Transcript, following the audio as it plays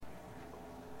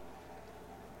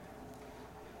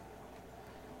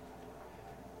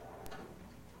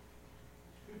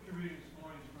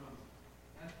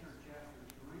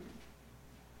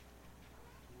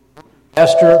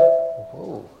Esther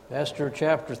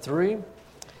chapter 3, I'm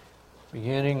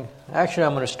going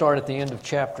to start at the end of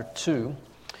chapter 2,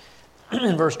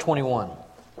 in verse 21.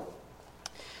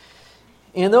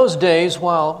 In those days,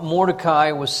 while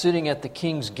Mordecai was sitting at the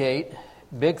king's gate,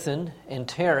 Bigthan and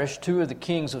Teresh, two of the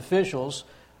king's officials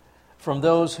from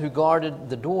those who guarded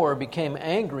the door, became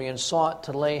angry and sought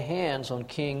to lay hands on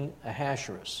King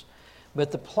Ahasuerus.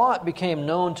 But the plot became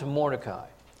known to Mordecai,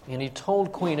 and he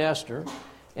told Queen Esther,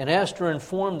 and Esther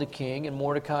informed the king in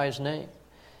Mordecai's name.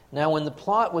 Now when the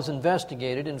plot was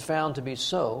investigated and found to be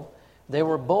so, they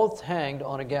were both hanged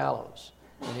on a gallows.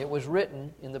 And it was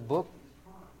written in the book of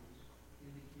Chronicles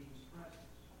in the king's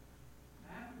presence.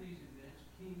 After these events,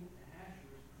 King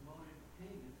Ahasuerus promoted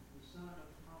Haman, the son of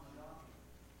Hammedatha,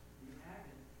 the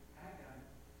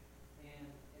Agagite, and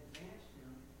advanced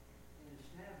him and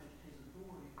established his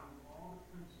authority over all the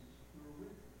princes who were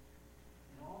with him.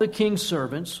 And all the king's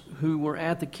servants who were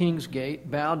at the king's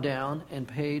gate bowed down and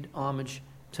paid homage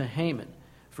to Haman,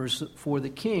 for the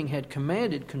king had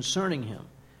commanded concerning him.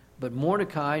 But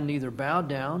Mordecai neither bowed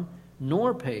down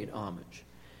nor paid homage.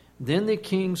 Then the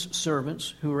king's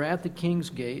servants who were at the king's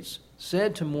gates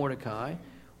said to Mordecai,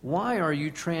 "Why are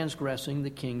you transgressing the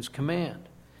king's command?"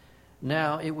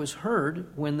 Now it was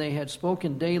heard, when they had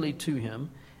spoken daily to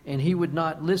him, and he would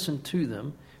not listen to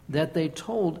them, that they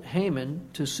told Haman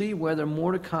to see whether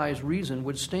Mordecai's reason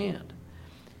would stand.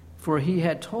 For he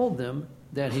had told them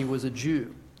that he was a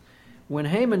Jew. When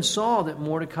Haman saw that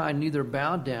Mordecai neither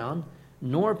bowed down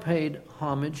nor paid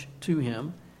homage to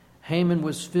him, Haman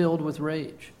was filled with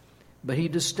rage. But he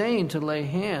disdained to lay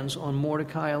hands on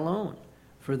Mordecai alone,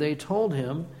 for they told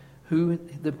him who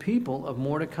the people of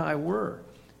Mordecai were.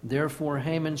 Therefore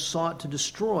Haman sought to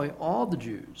destroy all the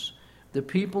Jews, the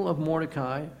people of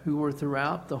Mordecai, who were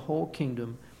throughout the whole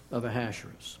kingdom of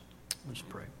Ahasuerus. Let's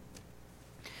pray.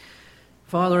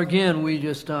 Father, again, we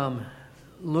just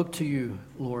look to you,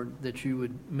 Lord, that you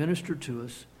would minister to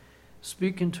us,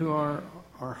 speak into our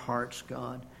hearts,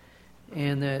 God,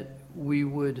 and that we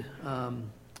would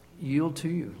yield to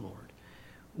you, Lord.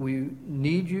 We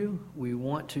need you. We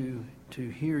want to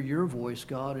hear your voice,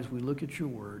 God, as we look at your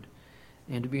word,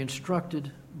 and to be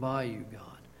instructed by you, God.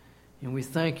 And we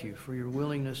thank you for your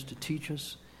willingness to teach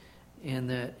us, and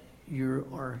that you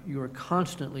are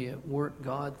constantly at work,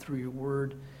 God, through your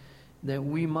word, that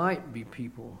we might be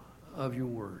people of your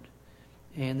word,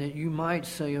 and that you might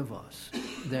say of us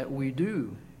that we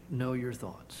do know your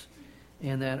thoughts,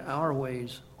 and that our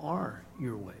ways are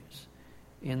your ways,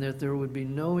 and that there would be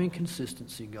no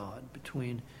inconsistency, God,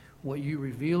 between what you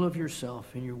reveal of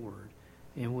yourself in your word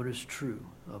and what is true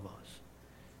of us.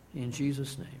 In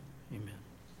Jesus' name, amen.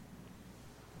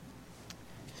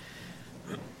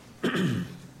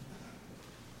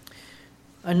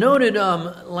 I noted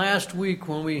last week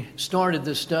when we started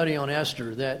this study on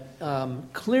Esther that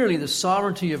clearly the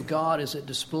sovereignty of God is at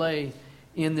display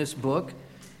in this book,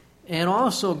 and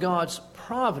also God's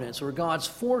providence or God's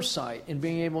foresight in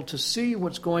being able to see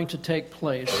what's going to take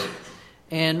place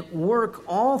and work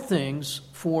all things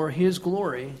for his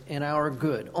glory and our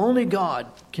good. Only God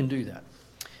can do that.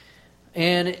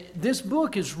 And this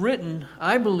book is written,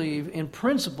 I believe, in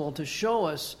principle to show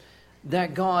us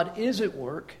that God is at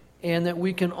work, and that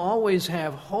we can always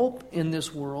have hope in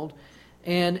this world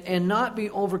and not be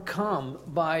overcome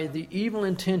by the evil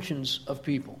intentions of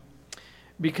people.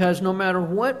 Because no matter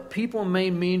what people may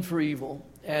mean for evil,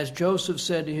 as Joseph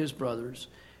said to his brothers,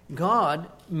 God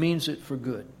means it for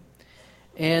good.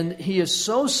 And he is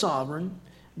so sovereign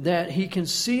that he can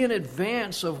see in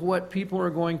advance of what people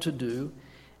are going to do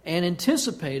and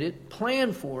anticipate it,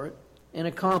 plan for it, and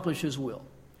accomplish his will.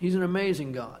 He's an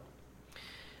amazing God.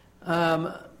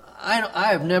 I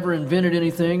have never invented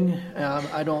anything.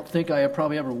 I don't think I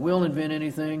probably ever will invent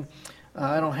anything.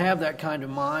 I don't have that kind of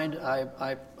mind.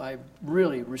 I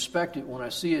really respect it when I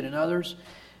see it in others.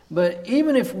 But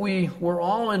even if we were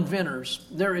all inventors,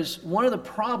 there is one of the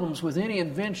problems with any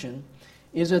invention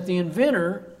is that the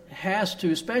inventor has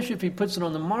to, especially if he puts it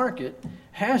on the market,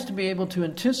 has to be able to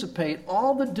anticipate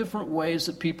all the different ways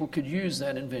that people could use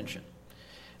that invention.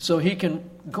 So he can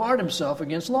guard himself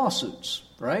against lawsuits,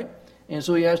 right? And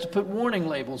so he has to put warning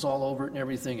labels all over it and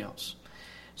everything else.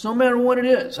 So no matter what it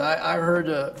is, I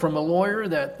heard from a lawyer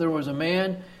that there was a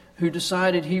man who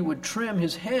decided he would trim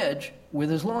his hedge with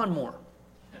his lawnmower.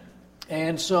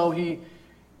 And so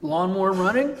lawnmower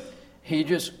running, he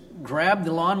just grabbed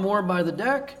the lawnmower by the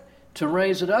deck to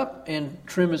raise it up and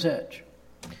trim his hedge.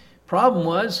 Problem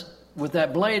was, with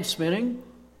that blade spinning,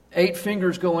 8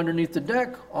 fingers go underneath the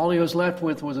deck. All he was left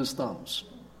with was his thumbs.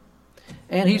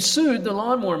 And he sued the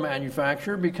lawnmower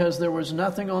manufacturer because there was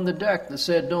nothing on the deck that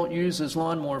said don't use this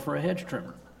lawnmower for a hedge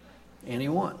trimmer. And he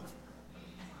won.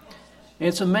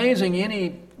 It's amazing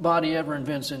anybody ever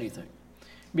invents anything,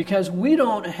 because we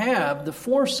don't have the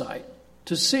foresight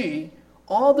to see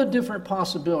all the different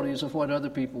possibilities of what other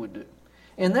people would do.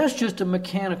 And that's just a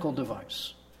mechanical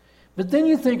device. But then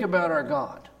you think about our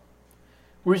God,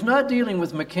 where he's not dealing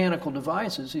with mechanical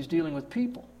devices, he's dealing with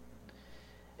people.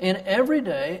 And every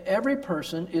day, every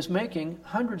person is making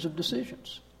hundreds of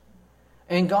decisions.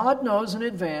 And God knows in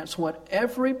advance what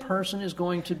every person is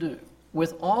going to do,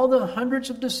 with all the hundreds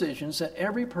of decisions that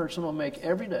every person will make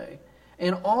every day,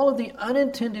 and all of the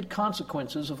unintended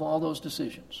consequences of all those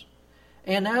decisions.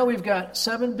 And now we've got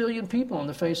 7 billion people on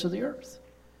the face of the earth.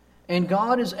 And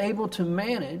God is able to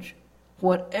manage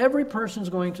what every person's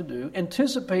going to do,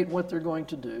 anticipate what they're going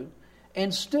to do,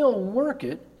 and still work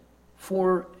it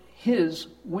for his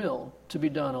will to be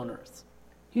done on earth.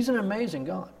 He's an amazing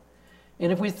God.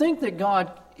 And if we think that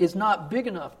God is not big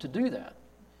enough to do that,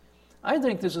 I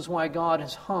think this is why God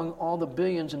has hung all the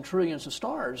billions and trillions of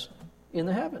stars in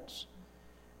the heavens.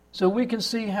 So we can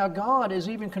see how God is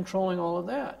even controlling all of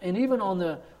that. And even on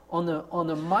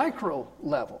the micro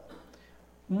level,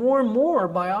 more and more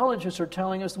biologists are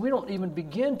telling us we don't even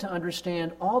begin to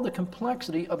understand all the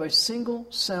complexity of a single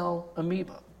cell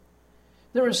amoeba.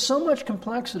 There is so much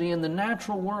complexity in the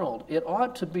natural world. It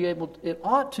ought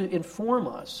to inform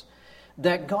us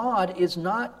that God is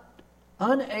not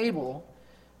unable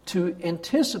to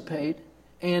anticipate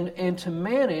and to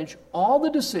manage all the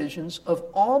decisions of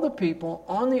all the people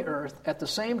on the earth at the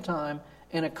same time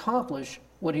and accomplish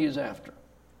what he is after.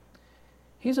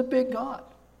 He's a big God.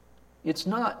 It's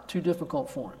not too difficult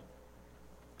for him.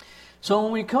 So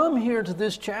when we come here to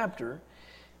this chapter,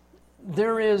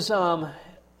 there is a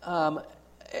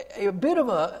bit of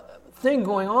a thing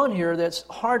going on here that's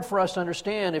hard for us to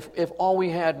understand if all we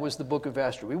had was the book of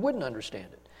Esther. We wouldn't understand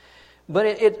it. But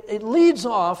it leads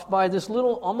off by this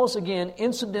little, almost again,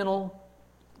 incidental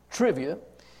trivia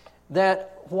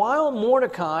that while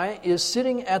Mordecai is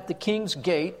sitting at the king's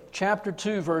gate, chapter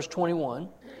 2, verse 21,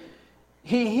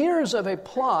 he hears of a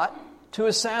plot to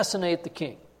assassinate the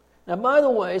king. Now, by the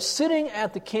way, sitting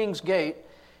at the king's gate,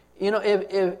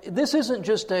 if this isn't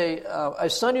just a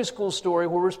Sunday school story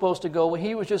where we're supposed to go, well,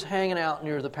 he was just hanging out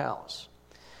near the palace.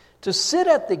 To sit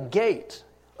at the gate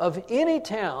of any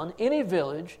town, any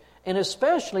village, and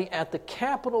especially at the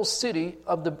capital city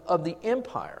of the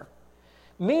empire,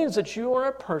 means that you are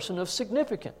a person of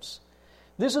significance.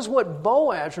 This is what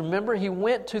Boaz, remember, he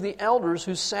went to the elders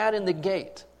who sat in the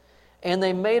gate, and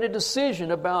they made a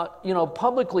decision about,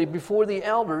 publicly before the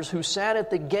elders who sat at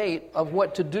the gate of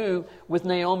what to do with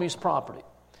Naomi's property.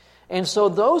 And so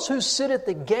those who sit at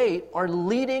the gate are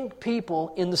leading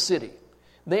people in the city.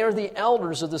 They are the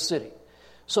elders of the city.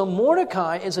 So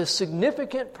Mordecai is a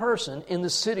significant person in the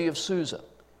city of Susa.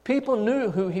 People knew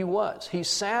who he was. He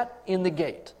sat in the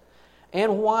gate.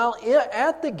 And while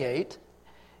at the gate,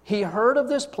 he heard of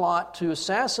this plot to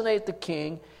assassinate the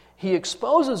king. He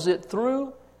exposes it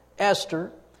through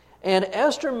Esther, and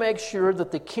Esther makes sure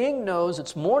that the king knows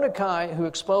it's Mordecai who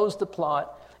exposed the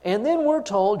plot. And then we're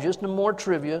told, just in more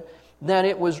trivia, that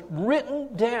it was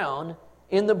written down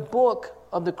in the book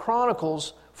of the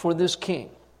Chronicles for this king.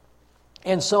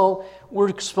 And so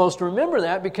we're supposed to remember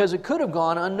that because it could have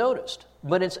gone unnoticed.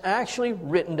 But it's actually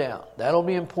written down. That'll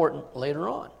be important later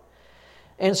on.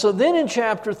 And so then in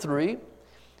chapter 3,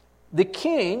 the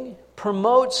king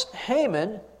promotes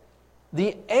Haman,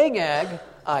 the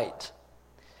Agagite,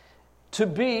 to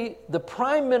be the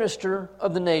prime minister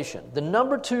of the nation, the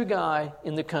number 2 guy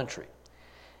in the country.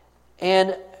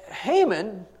 And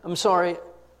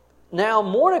now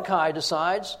Mordecai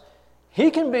decides he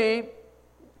can be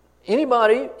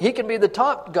anybody, he can be the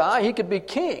top guy, he could be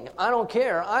king. I don't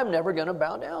care, I'm never going to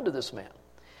bow down to this man.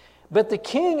 But the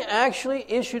king actually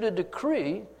issued a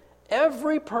decree,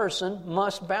 every person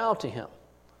must bow to him.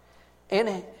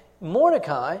 And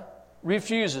Mordecai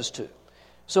refuses to.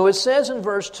 So it says in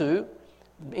verse 2,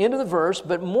 end of the verse,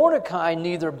 but Mordecai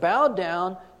neither bowed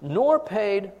down nor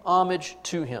paid homage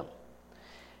to him.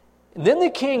 And then the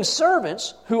king's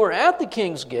servants, who were at the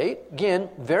king's gate, again,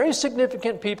 very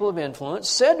significant people of influence,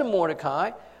 said to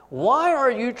Mordecai, "Why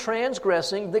are you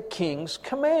transgressing the king's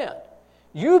command?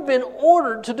 You've been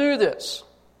ordered to do this.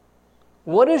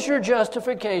 What is your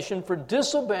justification for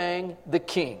disobeying the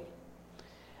king?"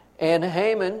 And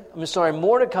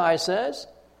Mordecai says,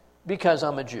 "Because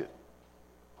I'm a Jew."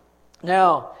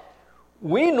 Now,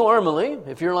 we normally,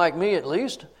 if you're like me at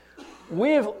least,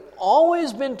 we've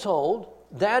always been told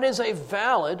that is a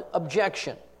valid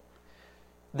objection.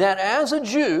 That as a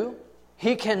Jew,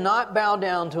 he cannot bow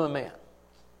down to a man.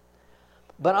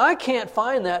 But I can't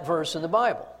find that verse in the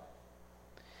Bible.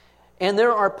 And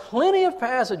there are plenty of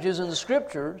passages in the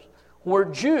Scriptures where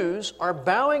Jews are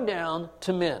bowing down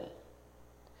to men.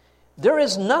 There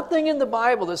is nothing in the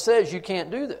Bible that says you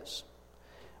can't do this.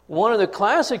 One of the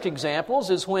classic examples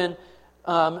is when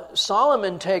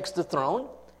Solomon takes the throne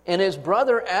and his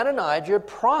brother Adonijah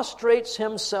prostrates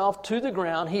himself to the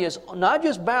ground. He is not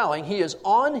just bowing, he is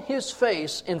on his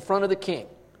face in front of the king.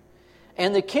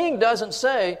 And the king doesn't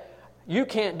say, you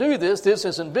can't do this, this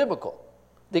isn't biblical.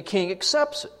 The king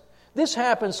accepts it. This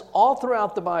happens all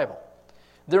throughout the Bible.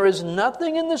 There is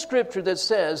nothing in the Scripture that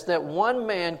says that one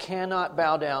man cannot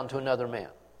bow down to another man.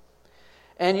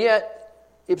 And yet,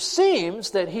 it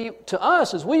seems that to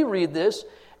us, as we read this,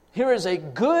 here is a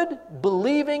good,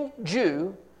 believing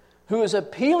Jew who is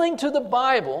appealing to the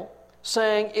Bible,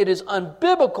 saying it is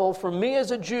unbiblical for me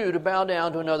as a Jew to bow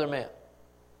down to another man.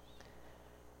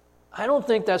 I don't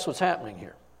think that's what's happening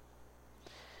here.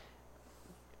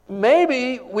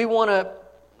 Maybe we want to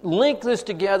link this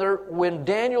together when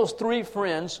Daniel's 3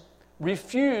 friends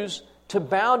refuse to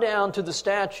bow down to the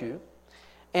statue,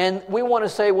 and we want to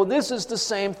say, well, this is the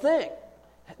same thing,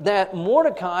 that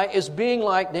Mordecai is being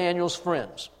like Daniel's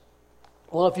friends.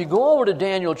 Well, if you go over to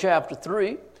Daniel chapter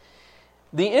 3,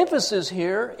 the emphasis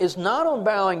here is not on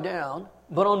bowing down,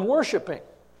 but on worshiping.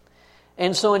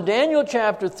 And so in Daniel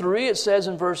chapter 3, it says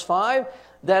in verse 5,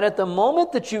 that at the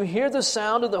moment that you hear the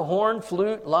sound of the horn,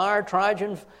 flute, lyre,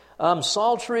 trigon,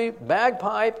 psaltery,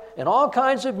 bagpipe, and all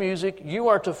kinds of music, you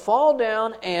are to fall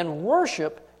down and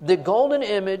worship the golden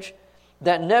image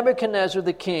that Nebuchadnezzar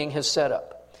the king has set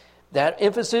up. That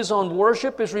emphasis on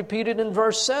worship is repeated in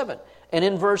verse 7 and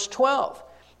in verse 12.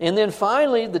 And then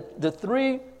finally, the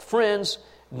 3 friends,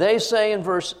 they say in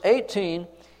verse 18,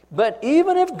 but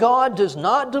even if God does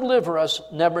not deliver us,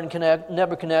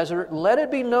 Nebuchadnezzar, let it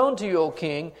be known to you, O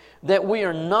king, that we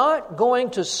are not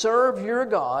going to serve your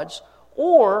gods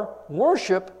or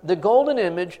worship the golden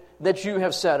image that you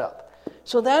have set up.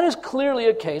 So that is clearly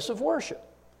a case of worship.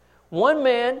 One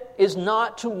man is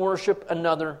not to worship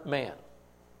another man.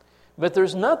 But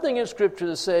there's nothing in Scripture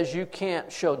that says you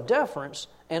can't show deference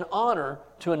and honor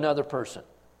to another person.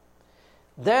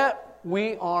 That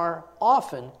we are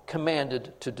often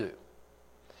commanded to do.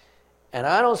 And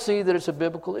I don't see that it's a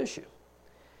biblical issue.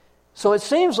 So it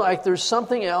seems like there's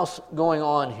something else going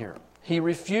on here. He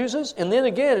refuses, and then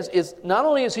again, it's not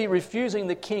only is he refusing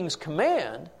the king's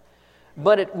command,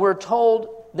 but we're told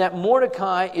that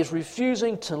Mordecai is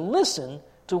refusing to listen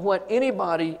to what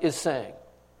anybody is saying.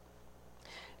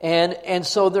 And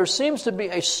so there seems to be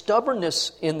a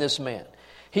stubbornness in this man.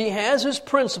 He has his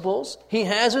principles, he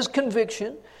has his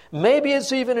conviction, maybe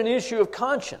it's even an issue of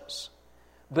conscience,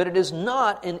 but it is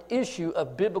not an issue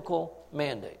of biblical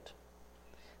mandate.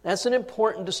 That's an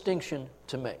important distinction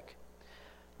to make.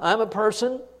 I'm a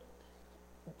person,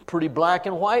 pretty black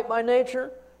and white by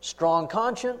nature, strong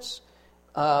conscience,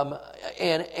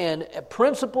 and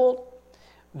principled,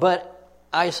 but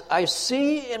I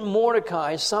see in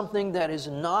Mordecai something that is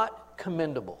not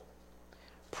commendable.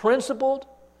 Principled,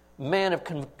 man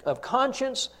of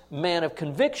conscience, man of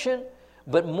conviction,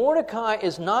 but Mordecai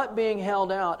is not being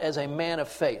held out as a man of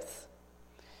faith.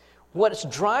 What's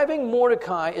driving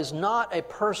Mordecai is not a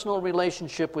personal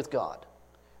relationship with God.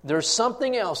 There's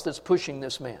something else that's pushing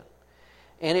this man.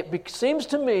 And it seems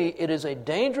to me it is a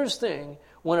dangerous thing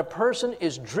when a person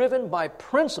is driven by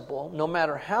principle, no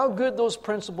matter how good those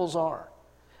principles are,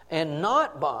 and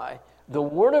not by the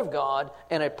Word of God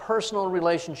and a personal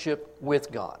relationship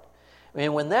with God.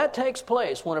 And when that takes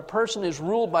place, when a person is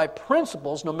ruled by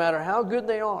principles, no matter how good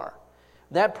they are,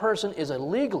 that person is a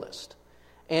legalist.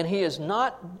 And he is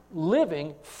not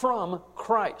living from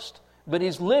Christ, but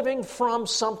he's living from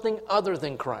something other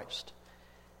than Christ.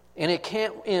 And it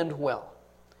can't end well.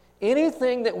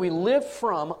 Anything that we live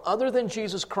from other than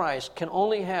Jesus Christ can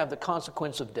only have the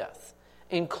consequence of death,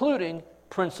 including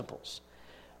principles.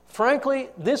 Frankly,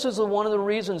 this is one of the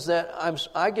reasons that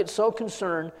I get so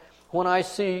concerned when I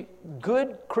see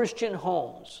good Christian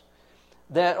homes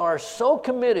that are so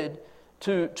committed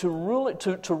to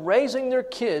raising their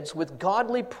kids with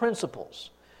godly principles,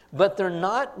 but they're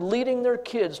not leading their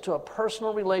kids to a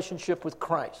personal relationship with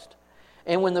Christ.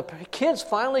 And when the kids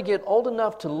finally get old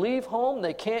enough to leave home,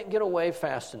 they can't get away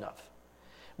fast enough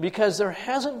because there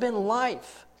hasn't been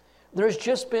life. There's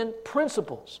just been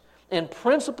principles. And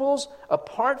principles,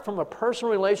 apart from a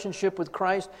personal relationship with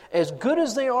Christ, as good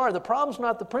as they are, the problem's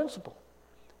not the principle.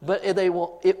 But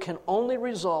it can only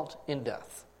result in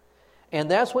death.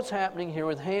 And that's what's happening here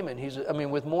with Haman.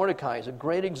 With Mordecai. He's a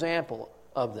great example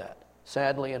of that,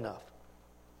 sadly enough.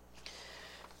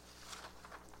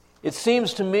 It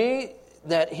seems to me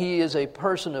that he is a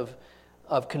person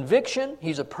of conviction.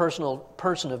 He's a person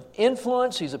of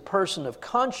influence. He's a person of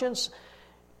conscience.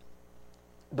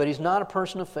 But he's not a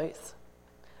person of faith.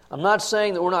 I'm not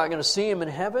saying that we're not going to see him in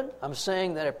heaven. I'm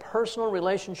saying that a personal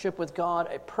relationship with God,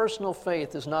 a personal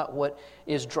faith, is not what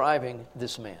is driving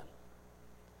this man.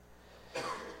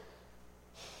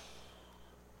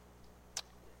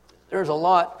 There's a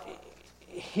lot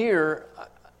here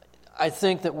I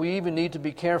think that we even need to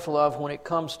be careful of when it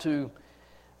comes to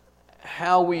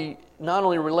how we not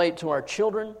only relate to our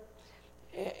children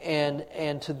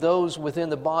and to those within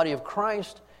the body of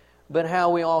Christ, but how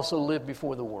we also live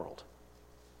before the world.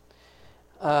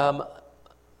 Right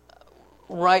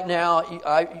now,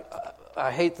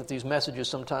 I hate that these messages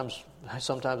sometimes I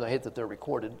hate that they're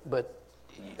recorded, but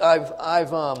I've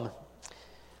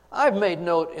made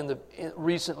note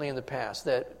recently in the past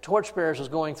that Torchbearers is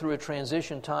going through a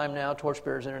transition time now.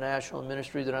 Torchbearers International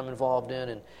ministry that I'm involved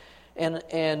in,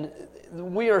 and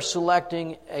we are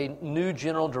selecting a new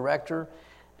general director,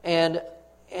 and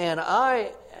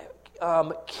I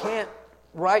can't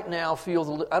right now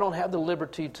I don't have the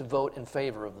liberty to vote in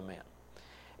favor of the man,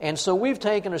 and so we've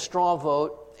taken a straw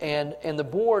vote, and the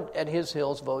board at His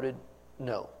Hills voted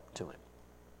no to him.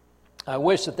 I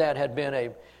wish that had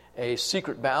been a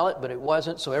secret ballot, but it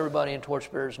wasn't, so everybody in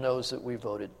Torchbearers knows that we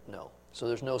voted no. So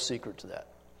there's no secret to that.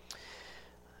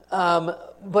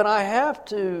 But I have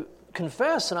to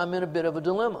confess that I'm in a bit of a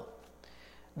dilemma,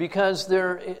 because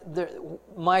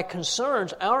our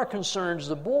concerns,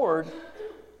 the board,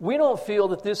 we don't feel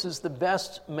that this is the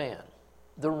best man,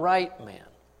 the right man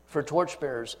for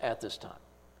Torchbearers at this time.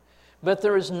 But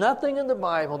there is nothing in the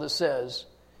Bible that says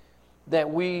that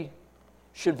we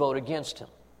should vote against him.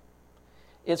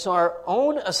 It's our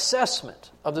own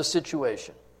assessment of the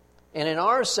situation. And in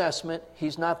our assessment,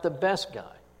 he's not the best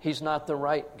guy. He's not the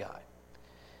right guy.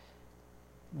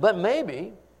 But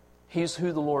maybe he's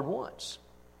who the Lord wants.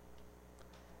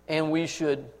 And we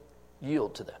should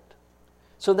yield to that.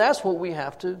 So that's what we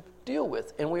have to deal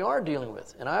with, and we are dealing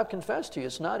with. And I've confessed to you,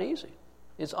 it's not easy.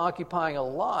 It's occupying a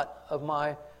lot of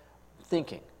my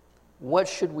thinking. What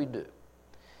should we do?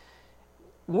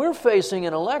 We're facing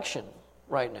an election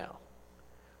right now.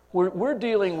 We're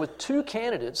dealing with two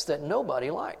candidates that nobody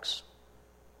likes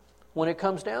when it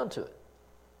comes down to it.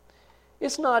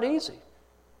 It's not easy.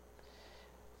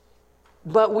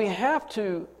 But we have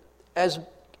to, as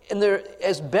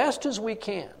best as we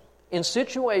can, in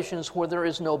situations where there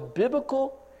is no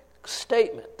biblical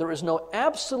statement, there is no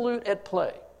absolute at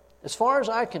play, as far as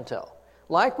I can tell,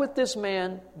 like with this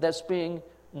man that's being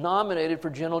nominated for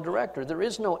general director, there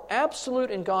is no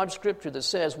absolute in God's Scripture that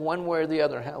says one way or the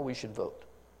other how we should vote.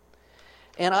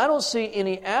 And I don't see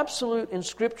any absolute in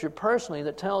Scripture personally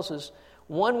that tells us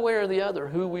one way or the other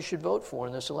who we should vote for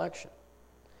in this election.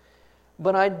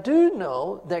 But I do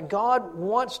know that God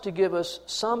wants to give us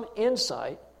some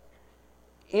insight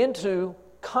into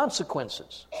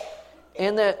consequences,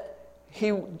 and that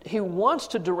He wants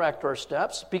to direct our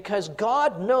steps because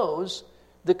God knows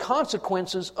the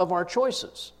consequences of our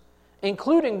choices,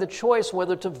 including the choice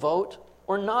whether to vote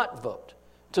or not vote,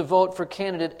 to vote for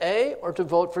candidate A or to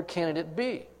vote for candidate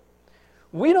B.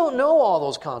 We don't know all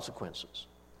those consequences.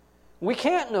 We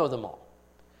can't know them all.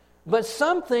 But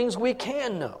some things we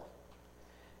can know.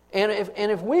 And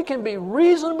if we can be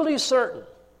reasonably certain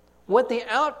what the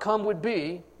outcome would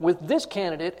be with this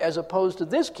candidate as opposed to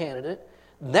this candidate,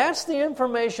 that's the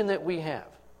information that we have.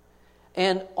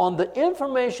 And on the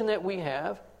information that we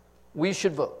have, we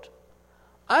should vote.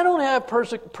 I don't have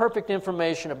perfect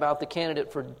information about the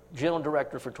candidate for general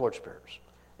director for Torchbearers.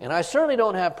 And I certainly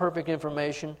don't have perfect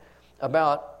information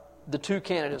about the two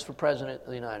candidates for president of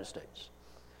the United States.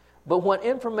 But what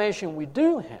information we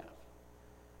do have,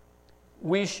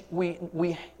 we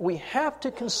have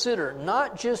to consider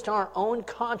not just our own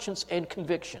conscience and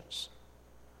convictions,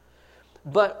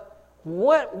 but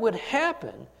what would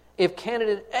happen if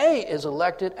candidate A is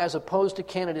elected as opposed to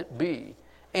candidate B,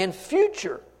 and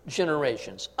future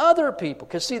generations, other people.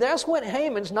 Because see, that's what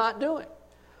Haman's not doing.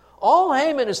 All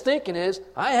Haman is thinking is,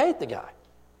 I hate the guy.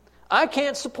 I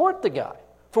can't support the guy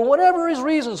for whatever his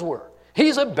reasons were.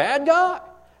 He's a bad guy.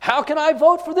 How can I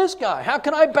vote for this guy? How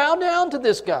can I bow down to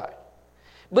this guy?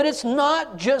 But it's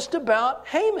not just about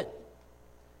Haman.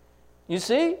 You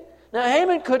see? Now,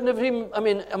 Haman couldn't have even,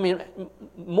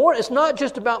 it's not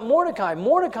just about Mordecai.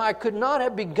 Mordecai could not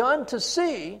have begun to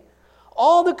see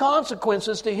all the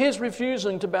consequences to his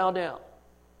refusing to bow down.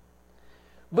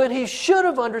 But he should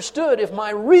have understood, if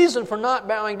my reason for not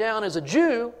bowing down is a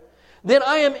Jew, then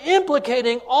I am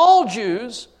implicating all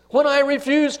Jews when I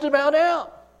refuse to bow down.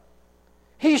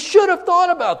 He should have thought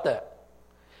about that.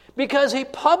 Because he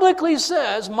publicly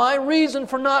says, my reason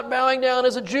for not bowing down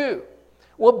is a Jew.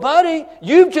 Well, buddy,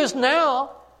 you've just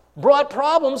now brought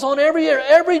problems on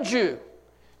every Jew.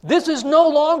 This is no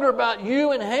longer about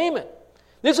you and Haman.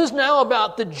 This is now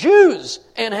about the Jews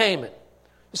and Haman.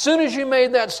 As soon as you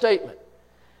made that statement.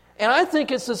 And I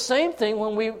think it's the same thing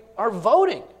when we are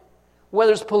voting,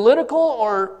 whether it's political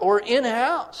or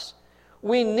in-house.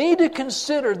 We need to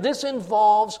consider this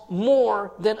involves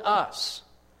more than us.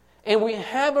 And we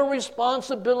have a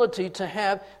responsibility to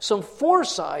have some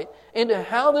foresight into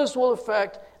how this will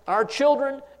affect our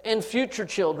children and future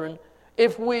children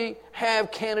if we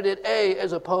have candidate A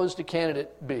as opposed to candidate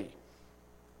B.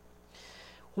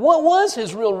 What was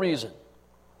his real reason?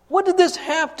 What did this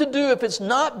have to do if it's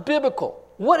not biblical?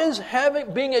 What does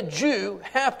being a Jew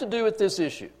have to do with this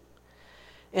issue?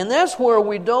 And that's where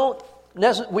we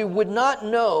would not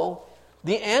know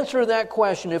the answer to that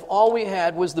question if all we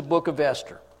had was the book of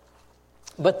Esther.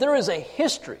 But there is a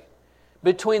history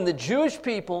between the Jewish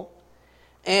people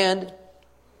and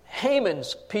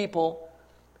Haman's people.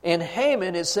 And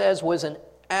Haman, it says, was an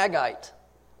Agagite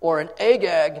or an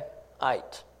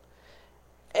Agagite.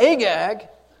 Agag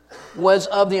was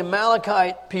of the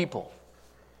Amalekite people.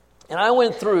 And I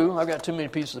went through, I've got too many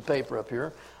pieces of paper up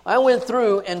here. I went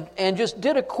through and just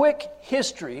did a quick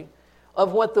history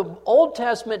of what the Old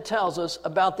Testament tells us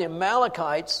about the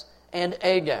Amalekites and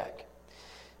Agag.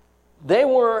 They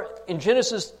were, in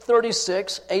Genesis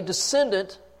 36, a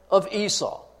descendant of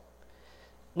Esau.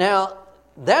 Now,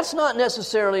 that's not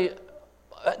necessarily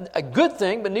a good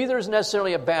thing, but neither is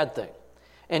necessarily a bad thing.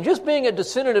 And just being a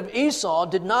descendant of Esau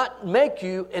did not make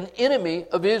you an enemy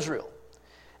of Israel.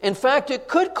 In fact, it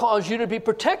could cause you to be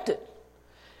protected.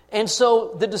 And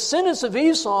so the descendants of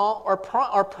Esau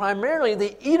are primarily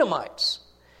the Edomites.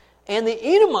 And the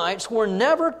Edomites were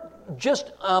never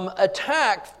just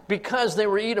attacked because they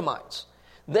were Edomites.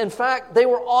 In fact, they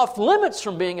were off limits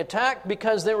from being attacked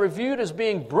because they were viewed as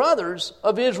being brothers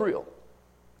of Israel.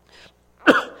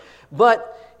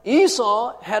 But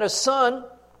Esau had a son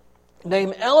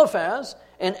named Eliphaz,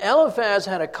 and Eliphaz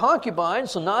had a concubine,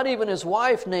 so not even his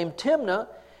wife, named Timnah,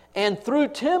 and through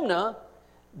Timnah,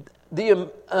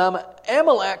 the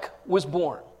Amalek was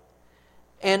born.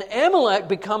 And Amalek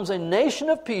becomes a nation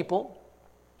of people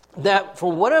that, for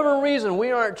whatever reason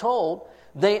we aren't told,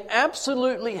 they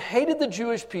absolutely hated the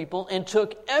Jewish people and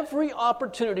took every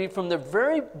opportunity from the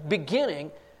very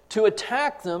beginning to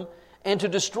attack them and to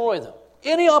destroy them.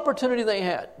 Any opportunity they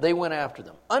had, they went after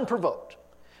them, unprovoked.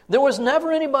 There was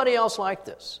never anybody else like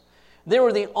this. They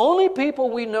were the only people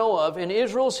we know of in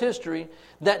Israel's history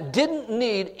that didn't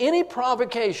need any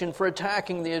provocation for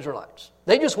attacking the Israelites.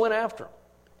 They just went after them,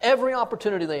 every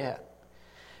opportunity they had.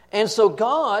 And so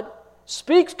God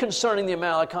speaks concerning the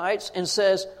Amalekites and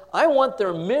says, I want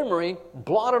their memory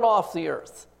blotted off the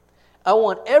earth. I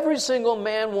want every single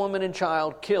man, woman, and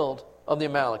child killed of the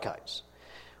Amalekites.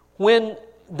 When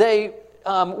they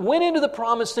went into the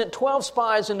promised, sent 12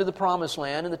 spies into the promised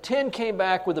land, and the 10 came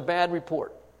back with a bad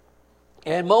report.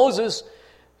 And Moses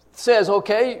says,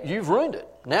 okay, you've ruined it.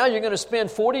 Now you're going to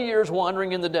spend 40 years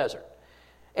wandering in the desert.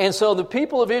 And so the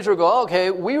people of Israel go, okay,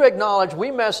 we acknowledge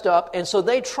we messed up. And so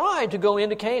they tried to go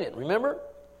into Canaan, remember?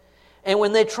 And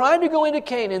when they tried to go into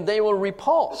Canaan, they were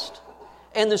repulsed.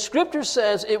 And the scripture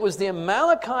says it was the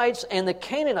Amalekites and the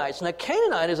Canaanites. Now,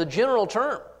 Canaanite is a general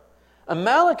term.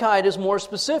 Amalekite is more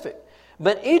specific.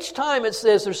 But each time it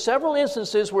says there's several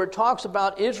instances where it talks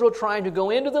about Israel trying to go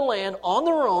into the land on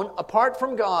their own, apart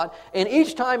from God. And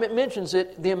each time it mentions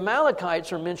it, the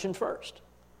Amalekites are mentioned first.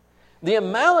 The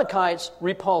Amalekites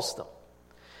repulse them.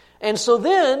 And so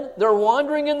then they're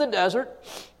wandering in the desert.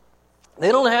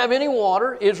 They don't have any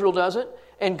water, Israel doesn't,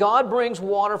 and God brings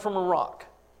water from a rock.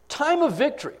 Time of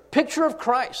victory, picture of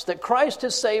Christ, that Christ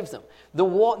has saved them. The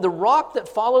rock that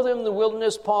followed them in the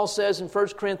wilderness, Paul says in 1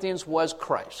 Corinthians, was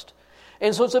Christ.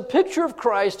 And so it's a picture of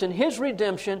Christ and His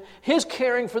redemption, His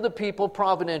caring for the people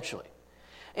providentially.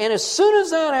 And as soon as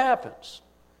that happens,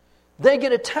 they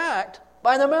get attacked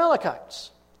by the Amalekites.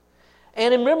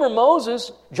 And remember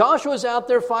Joshua's out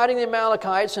there fighting the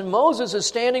Amalekites, and Moses is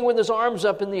standing with his arms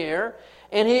up in the air.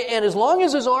 And as long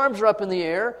as his arms are up in the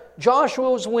air,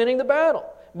 Joshua was winning the battle.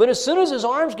 But as soon as his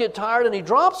arms get tired and he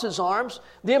drops his arms,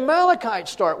 the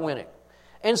Amalekites start winning.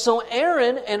 And so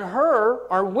Aaron and Hur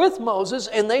are with Moses,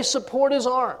 and they support his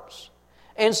arms.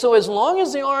 And so as long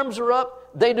as the arms are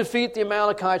up, they defeat the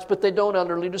Amalekites, but they don't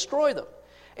utterly destroy them.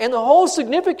 And the whole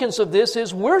significance of this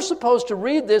is we're supposed to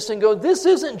read this and go, this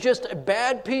isn't just a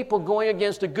bad people going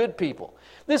against a good people.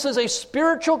 This is a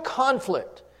spiritual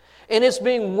conflict. And it's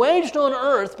being waged on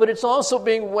earth, but it's also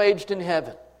being waged in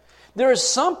heaven. There is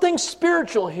something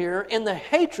spiritual here in the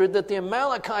hatred that the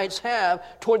Amalekites have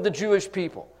toward the Jewish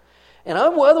people. And in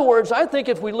other words, I think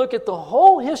if we look at the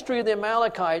whole history of the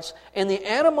Amalekites and the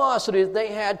animosity that they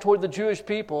had toward the Jewish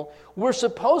people, we're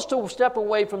supposed to step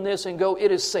away from this and go,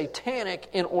 it is satanic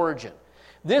in origin.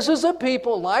 This is a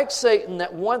people like Satan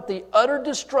that want the utter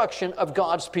destruction of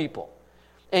God's people.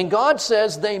 And God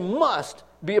says they must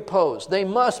be opposed. They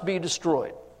must be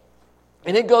destroyed.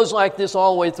 And it goes like this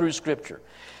all the way through Scripture.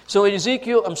 So in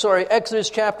Exodus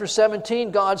chapter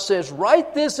 17, God says,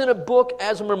 write this in a book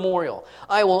as a memorial.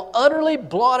 I will utterly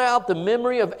blot out the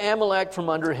memory of Amalek from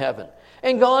under heaven.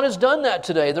 And God has done that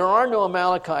today. There are no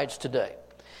Amalekites today.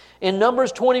 In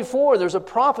Numbers 24, there's a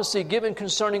prophecy given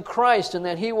concerning Christ and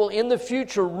that He will in the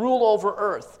future rule over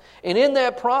earth. And in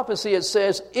that prophecy it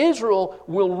says Israel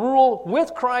will rule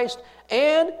with Christ,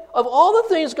 and of all the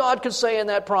things God could say in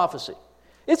that prophecy,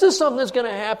 this is something that's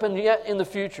going to happen yet in the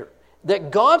future.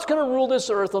 That God's going to rule this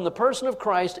earth on the person of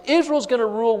Christ, Israel's going to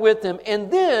rule with Him,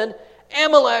 and then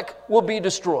Amalek will be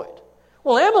destroyed.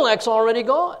 Well, Amalek's already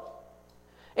gone.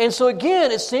 And so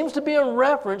again, it seems to be a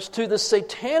reference to the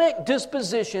satanic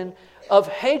disposition of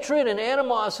hatred and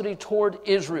animosity toward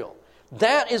Israel.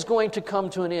 That is going to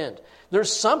come to an end.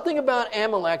 There's something about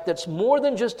Amalek that's more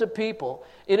than just a people.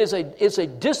 It's a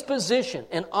disposition,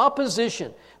 an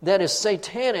opposition that is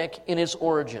satanic in its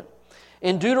origin.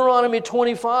 In Deuteronomy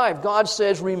 25, God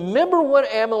says, remember what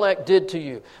Amalek did to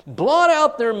you. Blot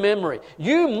out their memory.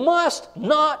 You must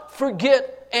not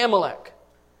forget Amalek.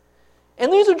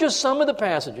 And these are just some of the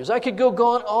passages. I could go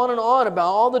on and on about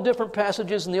all the different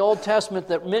passages in the Old Testament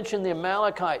that mention the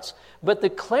Amalekites. But the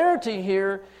clarity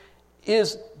here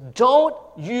is, don't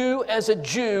you as a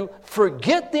Jew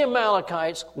forget the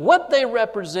Amalekites, what they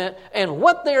represent, and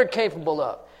what they are capable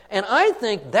of. And I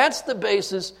think that's the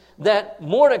basis that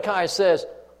Mordecai says,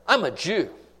 I'm a Jew,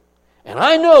 and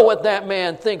I know what that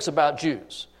man thinks about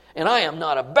Jews, and I am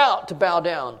not about to bow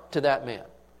down to that man.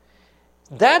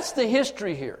 That's the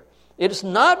history here. It's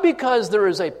not because there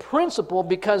is a principle,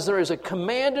 because there is a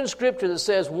command in Scripture that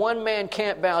says one man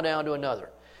can't bow down to another.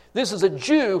 This is a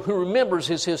Jew who remembers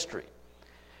his history.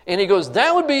 And he goes,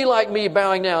 that would be like me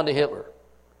bowing down to Hitler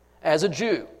as a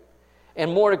Jew.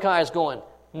 And Mordecai is going,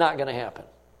 not going to happen.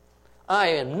 I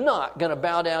am not going to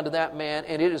bow down to that man,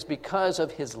 and it is because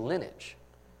of his lineage.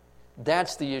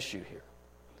 That's the issue here.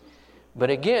 But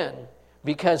again,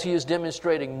 because he is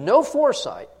demonstrating no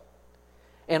foresight,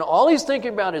 and all he's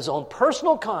thinking about is his own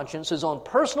personal conscience, his own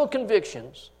personal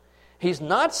convictions, he's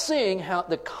not seeing how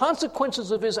the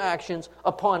consequences of his actions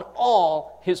upon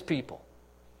all his people.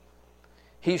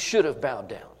 He should have bowed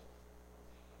down.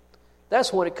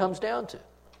 That's what it comes down to.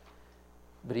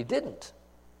 But he didn't.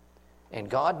 And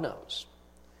God knows.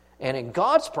 And in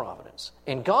God's providence,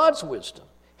 in God's wisdom,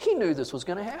 He knew this was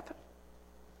going to happen.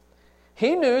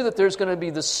 He knew that there's going to be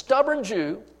the stubborn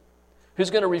Jew who's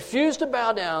going to refuse to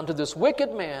bow down to this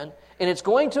wicked man, and it's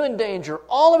going to endanger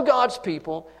all of God's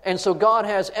people, and so God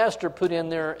has Esther put in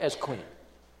there as queen.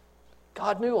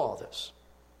 God knew all this.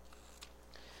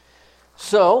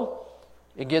 So,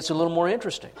 it gets a little more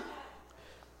interesting.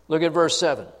 Look at verse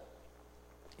 7.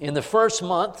 In the first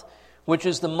month, which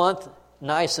is the month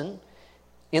Nisan,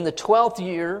 in the 12th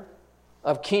year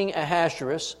of King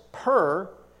Ahasuerus,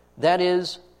 that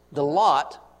is, the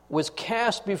lot, was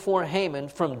cast before Haman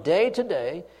from day to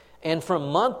day and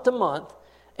from month to month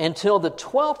until the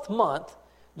 12th month,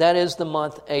 that is the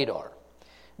month Adar.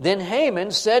 Then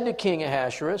Haman said to King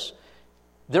Ahasuerus,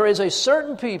 there is a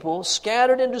certain people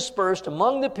scattered and dispersed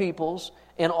among the peoples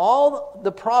in all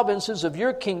the provinces of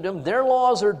your kingdom. Their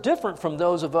laws are different from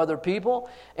those of other people,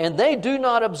 and they do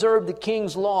not observe the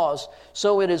king's laws,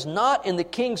 so it is not in the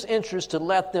king's interest to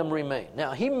let them remain.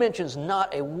 Now, he mentions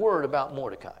not a word about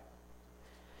Mordecai.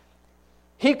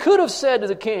 He could have said to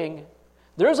the king,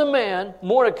 there's a man,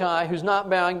 Mordecai, who's not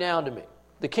bowing down to me.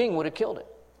 The king would have killed him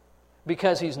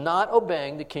because he's not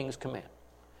obeying the king's command.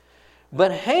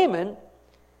 But Haman,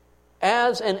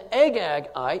 as an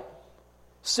Agagite,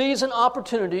 sees an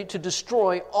opportunity to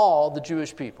destroy all the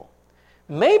Jewish people.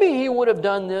 Maybe he would have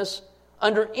done this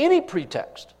under any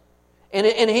pretext.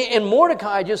 And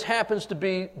Mordecai just happens to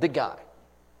be the guy.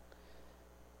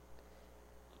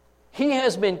 He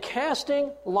has been casting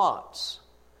lots.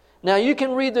 Now you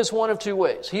can read this one of two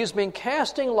ways. He has been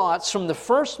casting lots from the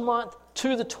first month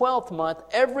to the 12th month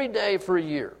every day for a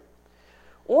year.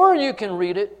 Or you can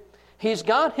read it, he's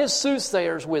got his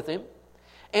soothsayers with him,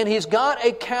 and he's got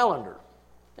a calendar.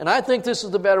 And I think this is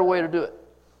the better way to do it.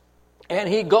 And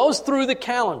he goes through the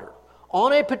calendar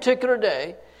on a particular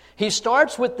day. He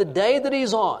starts with the day that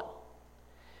he's on,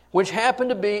 which happened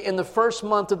to be in the first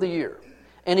month of the year.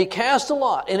 And he casts a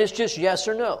lot, and it's just yes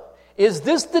or no. is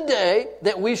this the day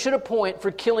that we should appoint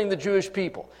for killing the Jewish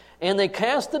people? And they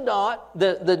cast the dot,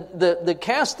 they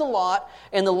cast the lot,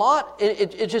 and the lot,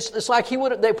 it's like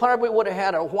they probably would have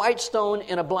had a white stone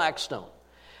and a black stone.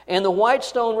 And the white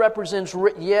stone represents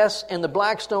yes, and the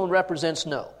black stone represents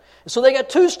no. So they got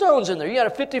two stones in there. You got a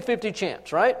 50-50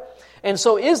 chance, right? And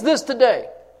so is this the day?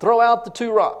 Throw out the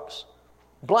two rocks.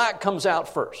 Black comes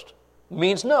out first.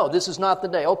 Means no, this is not the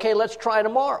day. Okay, let's try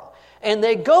tomorrow. And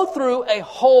they go through a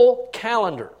whole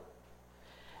calendar.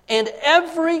 And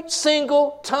every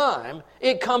single time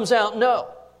it comes out no.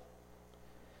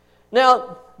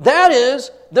 Now, that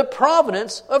is the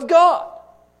providence of God,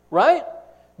 right?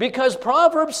 Because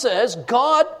Proverbs says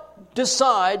God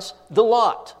decides the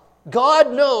lot.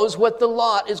 God knows what the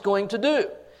lot is going to do.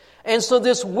 And so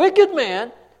this wicked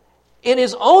man, in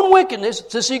his own wickedness,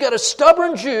 so you got a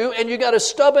stubborn Jew and you got a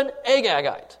stubborn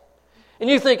Agagite. And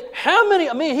you think, how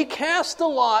many, he cast the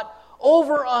lot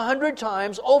over 100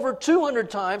 times, over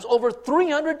 200 times, over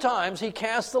 300 times he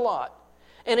cast the lot.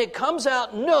 And it comes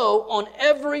out no on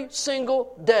every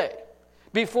single day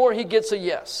before he gets a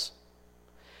yes.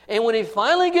 And when he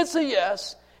finally gets a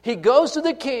yes, he goes to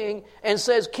the king and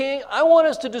says, King, I want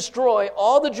us to destroy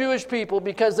all the Jewish people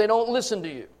because they don't listen to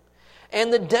you.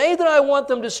 And the day that I want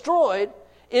them destroyed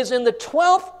is in the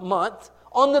 12th month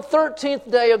on the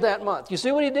 13th day of that month. You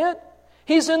see what he did?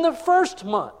 He's in the first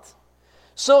month.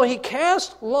 So he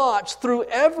cast lots through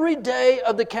every day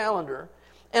of the calendar.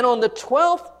 And on the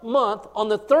 12th month, on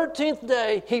the 13th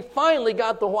day, he finally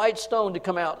got the white stone to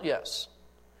come out yes.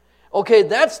 Okay,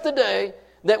 that's the day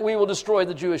that we will destroy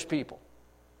the Jewish people.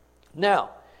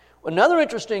 Now, another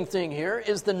interesting thing here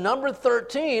is the number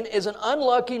 13 is an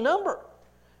unlucky number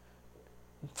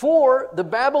for the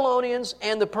Babylonians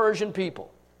and the Persian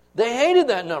people. They hated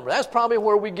that number. That's probably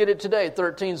where we get it today.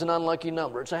 13 is an unlucky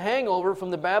number. It's a hangover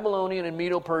from the Babylonian and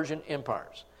Medo-Persian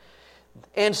empires.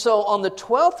 And so on the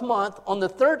 12th month, on the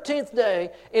 13th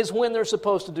day, is when they're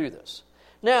supposed to do this.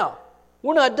 Now,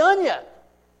 we're not done yet.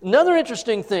 Another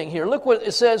interesting thing here. Look what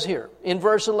it says here in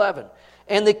verse 11.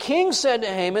 And the king said to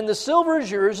Haman, the silver is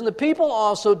yours, and the people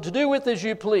also, to do with as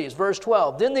you please. Verse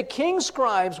 12. Then the king's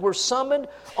scribes were summoned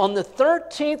on the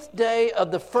 13th day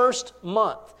of the first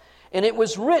month. And it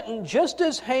was written, just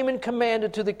as Haman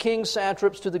commanded, to the king's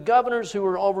satraps, to the governors who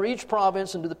were over each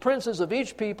province, and to the princes of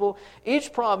each people,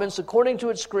 each province according to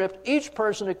its script, each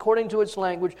person according to its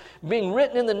language, being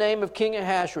written in the name of King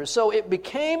Ahasuerus. So it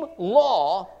became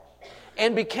law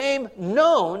and became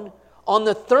known on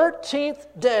the 13th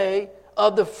day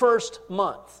of the first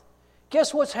month.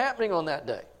 Guess what's happening on that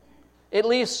day? At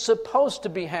least supposed to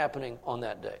be happening on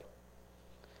that day.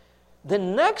 The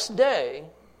next day,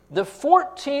 the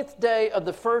 14th day of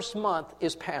the first month,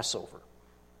 is Passover.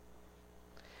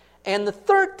 And the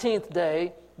 13th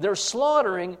day, they're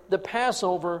slaughtering the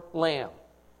Passover lamb.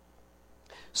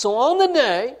 So on the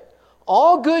day,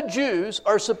 all good Jews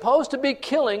are supposed to be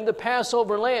killing the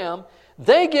Passover lamb.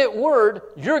 They get word,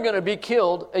 you're going to be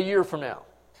killed a year from now.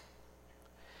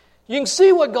 You can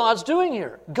see what God's doing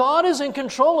here. God is in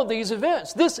control of these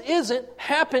events. This isn't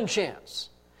happen chance.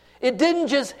 It didn't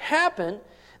just happen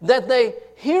that they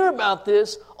hear about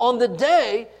this on the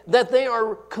day that they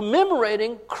are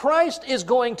commemorating Christ is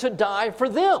going to die for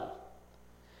them.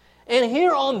 And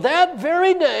here on that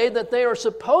very day that they are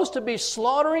supposed to be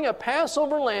slaughtering a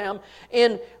Passover lamb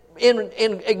in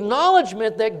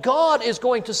acknowledgement that God is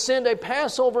going to send a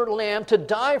Passover lamb to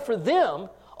die for them,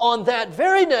 on that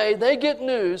very day they get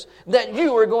news that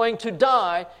you are going to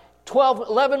die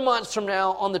 11 months from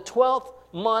now on the 12th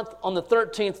month on the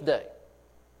 13th day.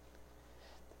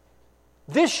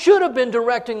 This should have been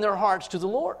directing their hearts to the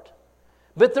Lord.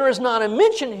 But there is not a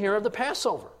mention here of the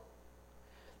Passover.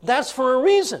 That's for a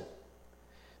reason.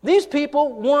 These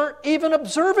people weren't even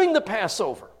observing the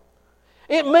Passover.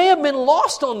 It may have been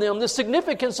lost on them, the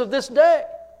significance of this day.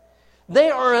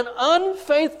 They are an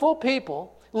unfaithful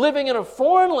people living in a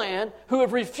foreign land who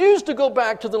have refused to go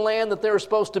back to the land that they were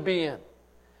supposed to be in.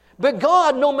 But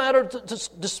God, no matter,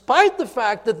 despite the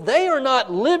fact that they are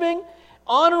not living,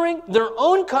 honoring their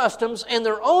own customs and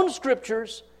their own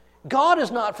scriptures, God is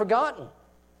not forgotten.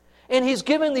 And He's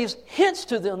given these hints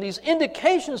to them, these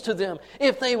indications to them.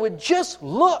 If they would just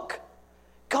look,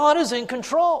 God is in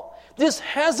control. This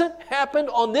hasn't happened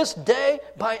on this day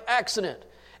by accident.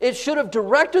 It should have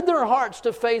directed their hearts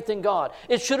to faith in God.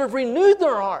 It should have renewed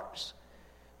their hearts.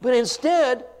 But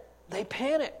instead, they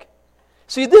panic.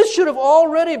 See, this should have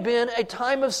already been a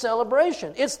time of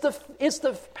celebration. It's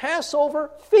the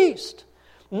Passover feast.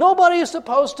 Nobody is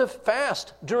supposed to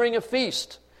fast during a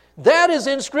feast. That is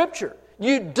in Scripture.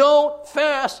 You don't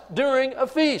fast during a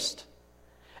feast.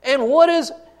 And what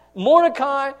is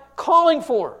Mordecai calling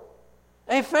for?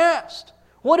 A fast.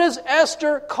 What does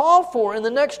Esther call for in the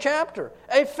next chapter?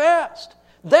 A fast.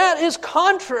 That is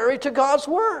contrary to God's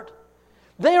word.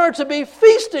 They are to be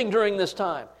feasting during this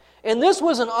time. And this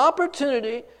was an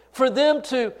opportunity for them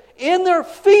to, in their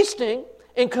feasting,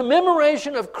 in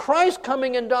commemoration of Christ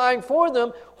coming and dying for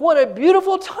them, what a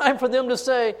beautiful time for them to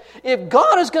say, if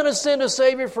God is going to send a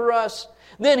Savior for us,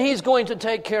 then He's going to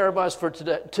take care of us for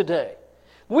today.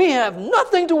 We have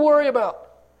nothing to worry about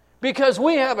because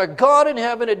we have a God in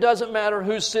heaven. It doesn't matter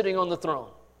who's sitting on the throne.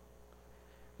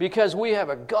 Because we have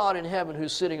a God in heaven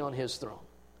who's sitting on His throne.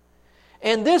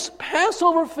 And this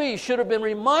Passover feast should have been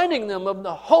reminding them of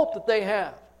the hope that they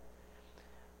have.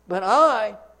 But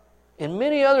I, and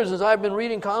many others as I've been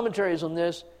reading commentaries on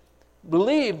this,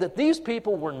 believe that these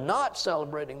people were not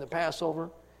celebrating the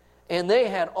Passover, and they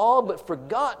had all but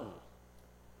forgotten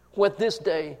what this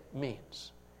day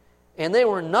means. And they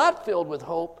were not filled with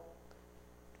hope,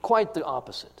 quite the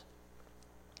opposite.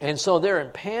 And so they're in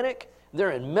panic,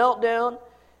 they're in meltdown,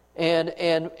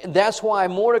 and that's why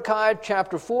Mordecai,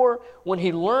 chapter 4, when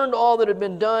he learned all that had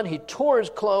been done, he tore his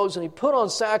clothes and he put on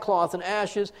sackcloth and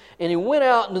ashes, and he went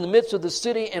out into the midst of the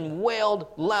city and wailed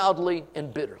loudly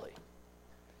and bitterly.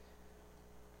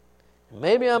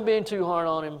 Maybe I'm being too hard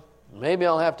on him. Maybe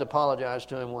I'll have to apologize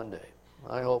to him one day.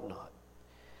 I hope not.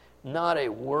 Not a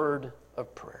word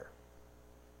of prayer.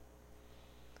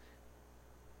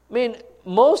 I mean,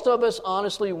 most of us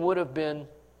honestly would have been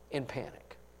in panic.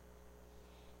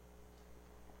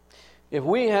 If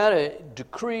we had a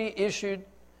decree issued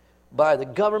by the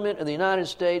government of the United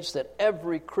States that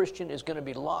every Christian is going to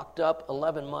be locked up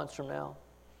 11 months from now,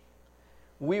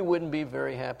 we wouldn't be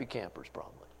very happy campers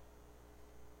probably.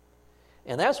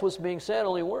 And that's what's being said,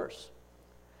 only worse.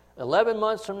 11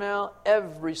 months from now,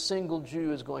 every single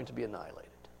Jew is going to be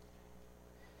annihilated.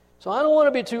 So I don't want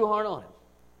to be too hard on him.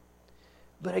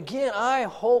 But again, I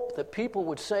hope that people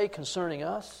would say concerning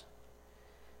us,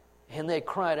 and they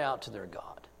cried out to their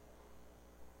God.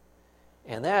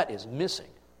 And that is missing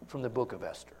from the book of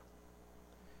Esther.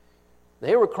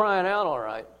 They were crying out all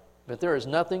right, but there is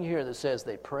nothing here that says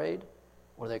they prayed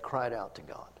or they cried out to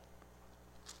God.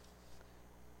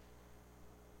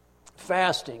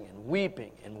 Fasting and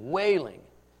weeping and wailing,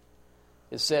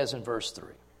 it says in verse 3.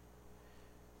 It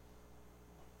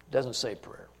doesn't say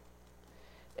prayer.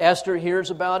 Esther hears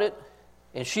about it,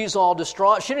 and she's all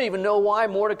distraught. She didn't even know why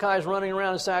Mordecai is running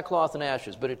around in sackcloth and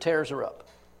ashes, but it tears her up.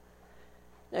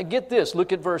 Now get this,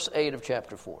 look at verse 8 of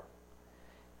chapter 4.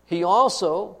 He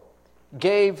also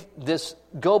gave this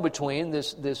go-between,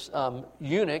 this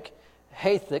eunuch,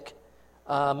 Hathach,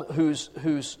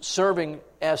 who's serving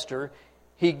Esther,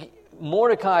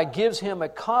 Mordecai gives him a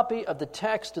copy of the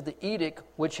text of the edict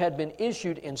which had been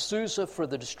issued in Susa for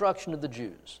the destruction of the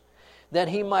Jews, that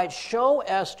he might show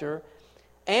Esther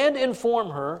and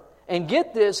inform her, and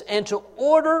get this, and to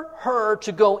order her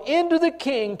to go into the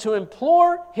king to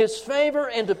implore his favor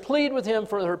and to plead with him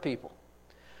for her people.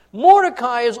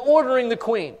 Mordecai is ordering the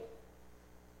queen.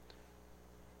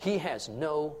 He has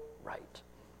no right.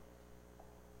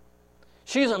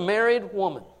 She's a married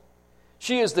woman.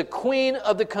 She is the queen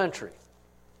of the country.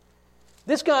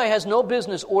 This guy has no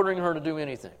business ordering her to do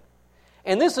anything.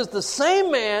 And this is the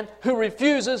same man who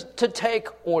refuses to take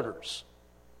orders.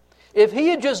 If he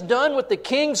had just done what the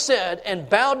king said and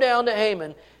bowed down to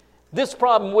Haman, this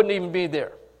problem wouldn't even be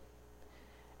there.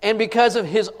 And because of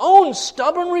his own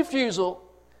stubborn refusal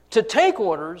to take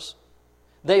orders,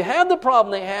 they have the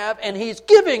problem they have, and he's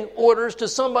giving orders to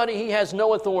somebody he has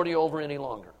no authority over any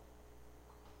longer.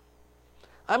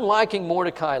 I'm liking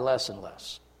Mordecai less and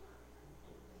less.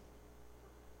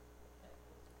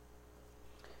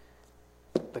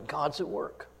 But God's at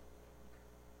work.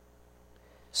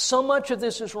 So much of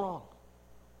this is wrong.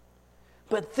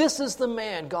 But this is the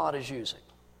man God is using.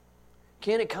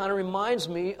 Again, it kind of reminds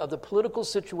me of the political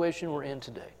situation we're in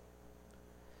today.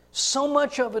 So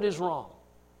much of it is wrong.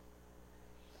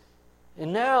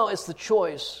 And now it's the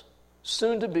choice,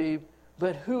 soon to be,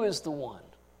 but who is the one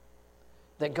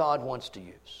that God wants to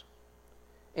use?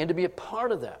 And to be a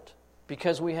part of that,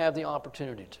 because we have the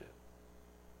opportunity to.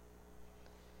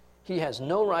 He has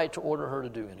no right to order her to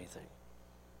do anything.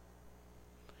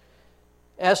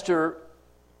 Esther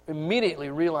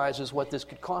immediately realizes what this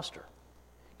could cost her.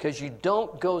 Because you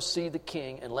don't go see the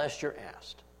king unless you're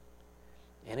asked.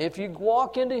 And if you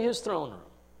walk into his throne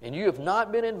room and you have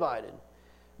not been invited,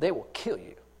 they will kill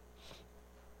you.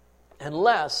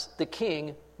 Unless the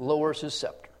king lowers his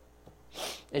scepter.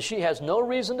 And she has no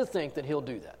reason to think that he'll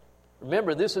do that.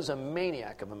 Remember, this is a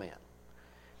maniac of a man.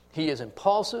 He is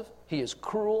impulsive. He is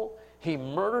cruel. He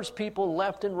murders people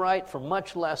left and right for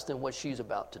much less than what she's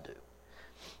about to do.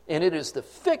 And it is the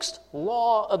fixed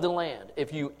law of the land.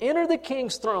 If you enter the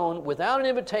king's throne without an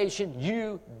invitation,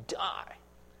 you die,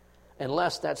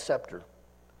 unless that scepter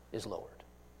is lowered.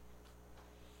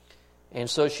 And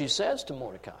so she says to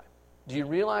Mordecai, do you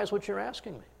realize what you're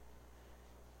asking me?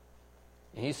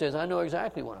 And he says, I know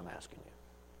exactly what I'm asking you.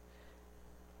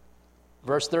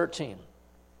 Verse 13,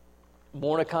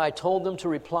 Mordecai told them to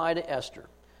reply to Esther,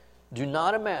 do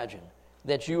not imagine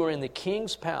that you in the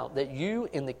king's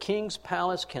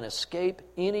palace can escape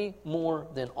any more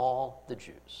than all the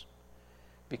Jews,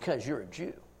 because you're a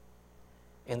Jew.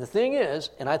 And the thing is,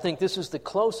 and I think this is the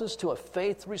closest to a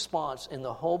faith response in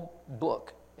the whole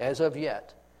book as of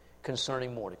yet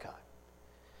concerning Mordecai.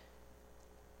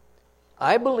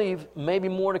 I believe maybe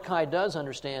Mordecai does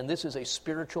understand this is a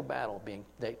spiritual battle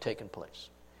taking place.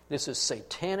 This is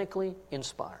satanically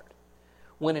inspired.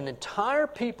 When an entire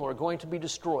people are going to be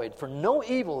destroyed for no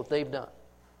evil that they've done,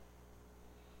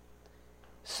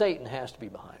 Satan has to be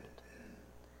behind it.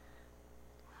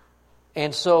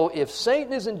 And so if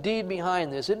Satan is indeed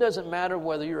behind this, it doesn't matter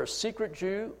whether you're a secret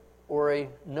Jew or a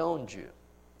known Jew.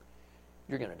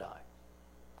 You're going to die,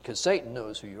 because Satan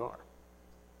knows who you are.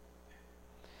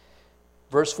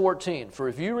 Verse 14, for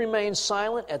if you remain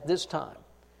silent at this time,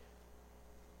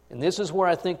 and this is where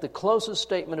I think the closest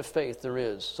statement of faith there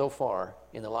is so far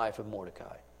in the life of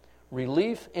Mordecai,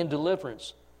 relief and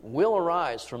deliverance will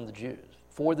arise for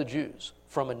the Jews,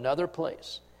 from another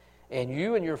place, and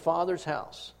you and your father's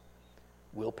house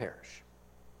will perish.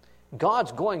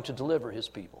 God's going to deliver his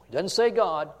people. He doesn't say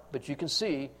God, but you can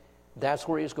see that's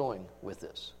where he's going with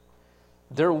this.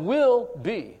 There will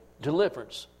be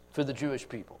deliverance for the Jewish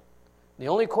people. The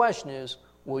only question is,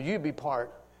 will you be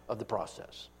part of the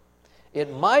process?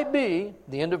 It might be,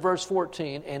 the end of verse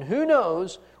 14, and who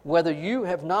knows whether you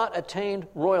have not attained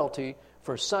royalty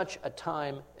for such a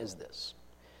time as this.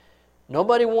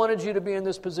 Nobody wanted you to be in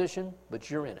this position, but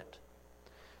you're in it.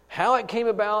 How it came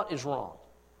about is wrong.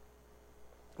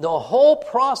 The whole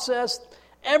process,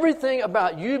 everything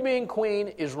about you being queen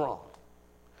is wrong.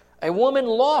 A woman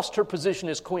lost her position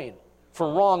as queen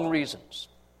for wrong reasons.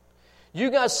 You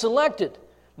got selected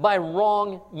by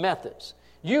wrong methods.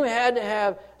 You had to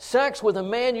have sex with a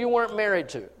man you weren't married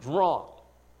to. Wrong.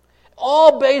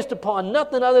 All based upon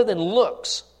nothing other than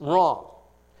looks. Wrong.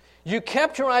 You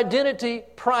kept your identity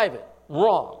private.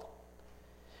 Wrong.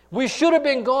 We should have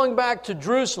been going back to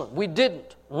Jerusalem. We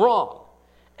didn't. Wrong.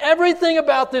 Everything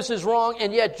about this is wrong,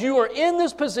 and yet you are in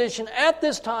this position at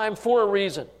this time for a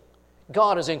reason.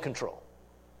 God is in control.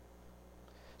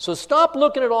 So stop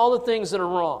looking at all the things that are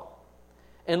wrong,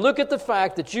 and look at the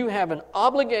fact that you have an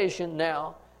obligation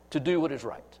now to do what is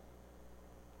right.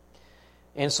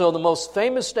 And so the most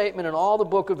famous statement in all the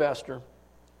book of Esther,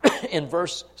 in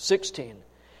verse 16,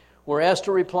 where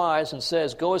Esther replies and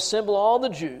says, go assemble all the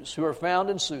Jews who are found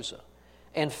in Susa,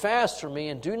 and fast for me,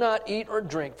 and do not eat or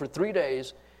drink for 3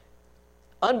 days.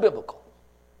 Unbiblical.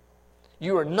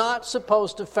 You are not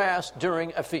supposed to fast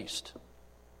during a feast.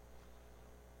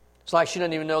 It's like she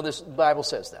doesn't even know this. The Bible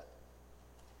says that.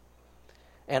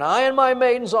 And I and my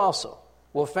maidens also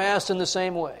will fast in the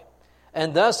same way.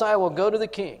 And thus I will go to the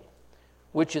king,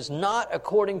 which is not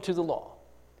according to the law.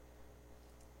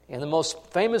 And the most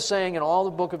famous saying in all the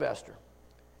book of Esther,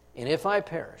 and if I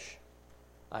perish,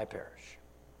 I perish.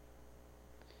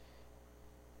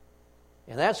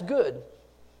 And that's good.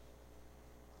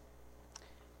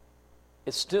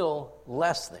 It's still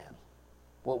less than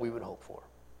what we would hope for.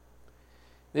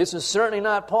 This is certainly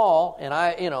not Paul, and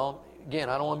again,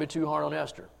 I don't want to be too hard on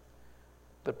Esther.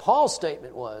 But Paul's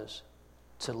statement was,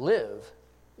 to live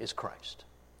is Christ,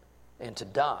 and to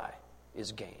die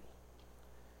is gain.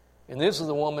 And this is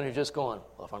the woman who's just going,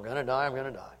 well, if I'm going to die, I'm going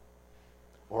to die.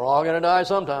 We're all going to die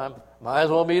sometime. Might as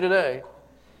well be today.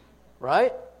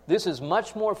 Right? This is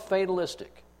much more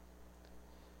fatalistic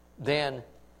than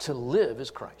to live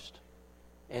is Christ,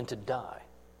 and to die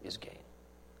is gain.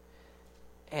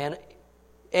 And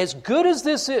as good as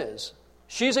this is,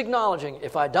 she's acknowledging,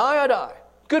 if I die, I die.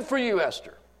 Good for you,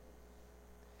 Esther.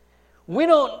 We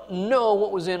don't know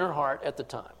what was in her heart at the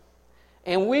time.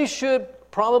 And we should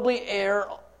probably err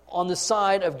on the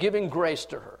side of giving grace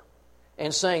to her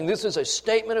and saying this is a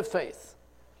statement of faith.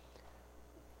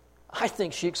 I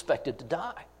think she expected to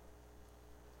die.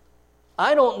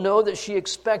 I don't know that she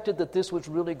expected that this was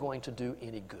really going to do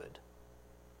any good.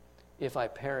 If I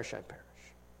perish, I perish.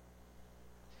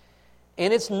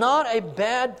 And it's not a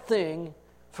bad thing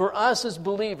for us as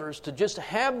believers to just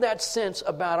have that sense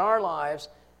about our lives.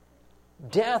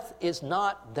 Death is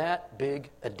not that big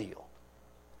a deal.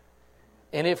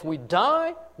 And if we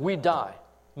die, we die.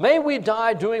 May we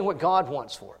die doing what God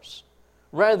wants for us,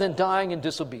 rather than dying in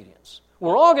disobedience.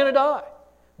 We're all going to die.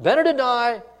 Better to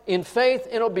die in faith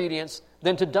and obedience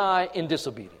than to die in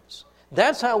disobedience.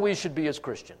 That's how we should be as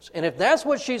Christians. And if that's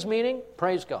what she's meaning,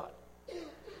 praise God.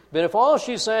 But if all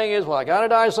she's saying is, well, I got to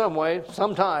die some way,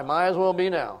 sometime, might as well be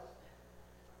now,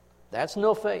 that's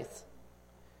no faith.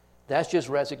 That's just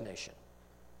resignation.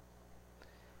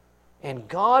 And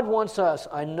God wants us,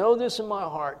 I know this in my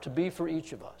heart, to be for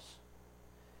each of us.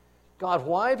 God,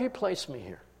 why have you placed me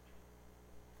here?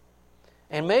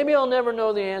 And maybe I'll never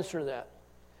know the answer to that.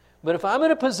 But if I'm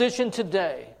in a position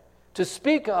today to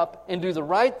speak up and do the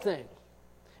right thing,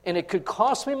 and it could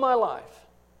cost me my life,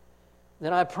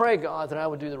 then I pray, God, that I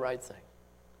would do the right thing.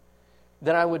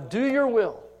 That I would do your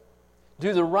will,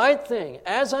 do the right thing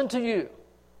as unto you,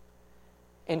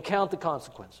 and count the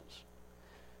consequences.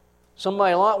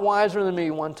 Somebody a lot wiser than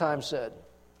me one time said,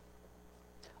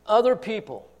 other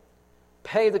people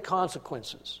pay the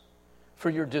consequences for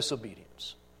your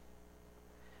disobedience.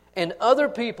 And other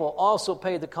people also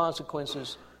pay the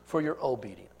consequences for your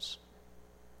obedience.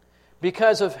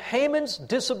 Because of Haman's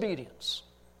disobedience,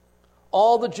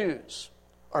 all the Jews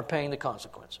are paying the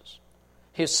consequences.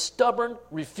 His stubborn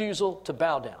refusal to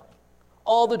bow down.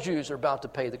 All the Jews are about to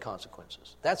pay the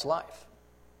consequences. That's life.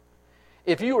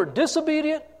 If you are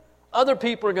disobedient, other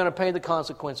people are going to pay the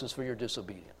consequences for your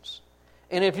disobedience.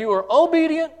 And if you are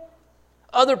obedient,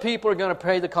 other people are going to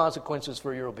pay the consequences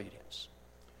for your obedience.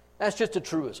 That's just a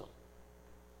truism.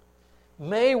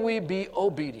 May we be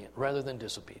obedient rather than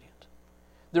disobedient.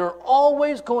 There are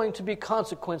always going to be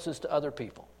consequences to other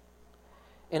people.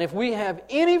 And if we have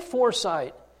any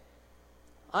foresight,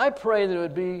 I pray that it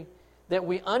would be that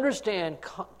we understand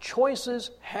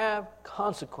choices have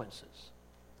consequences.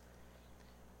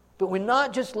 But we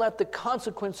not just let the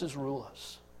consequences rule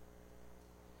us,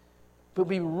 but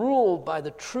be ruled by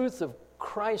the truth of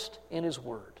Christ and His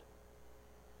Word.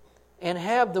 And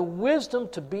have the wisdom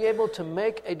to be able to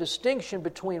make a distinction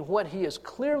between what He has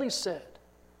clearly said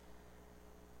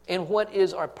and what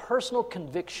is our personal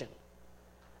conviction,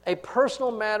 a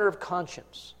personal matter of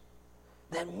conscience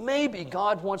that maybe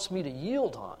God wants me to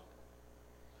yield on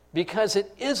because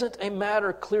it isn't a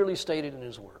matter clearly stated in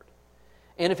His Word.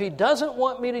 And if He doesn't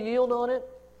want me to yield on it,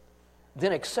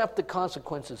 then accept the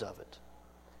consequences of it.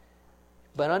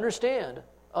 But understand,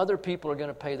 other people are going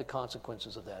to pay the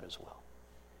consequences of that as well.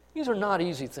 These are not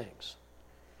easy things.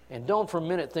 And don't for a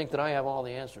minute think that I have all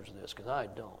the answers to this, because I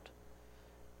don't.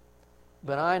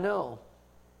 But I know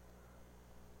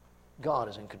God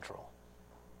is in control.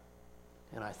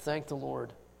 And I thank the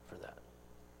Lord for that.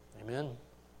 Amen.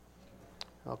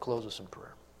 I'll close us in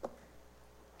prayer.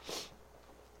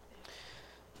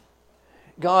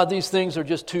 God, these things are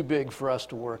just too big for us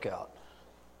to work out.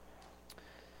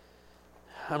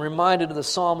 I'm reminded of the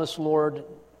psalmist, Lord,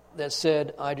 that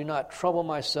said, I do not trouble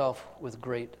myself with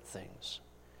great things.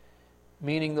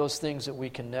 Meaning those things that we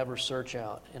can never search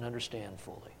out and understand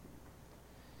fully.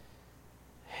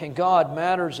 And God,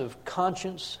 matters of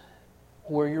conscience,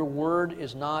 where your word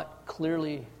is not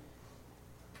clearly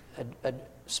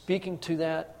speaking to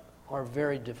that, are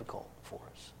very difficult for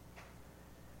us.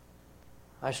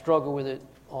 I struggle with it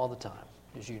all the time,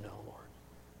 as you know, Lord.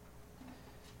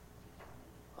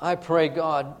 I pray,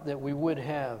 God, that we would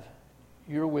have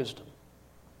your wisdom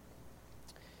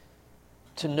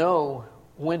to know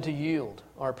when to yield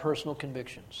our personal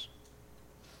convictions,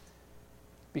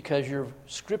 because your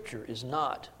Scripture is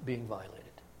not being violated.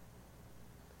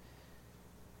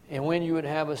 And when you would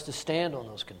have us to stand on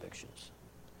those convictions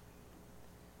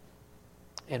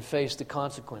and face the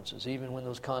consequences, even when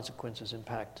those consequences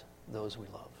impact those we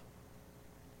love.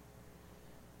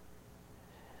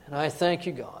 And I thank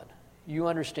you, God. You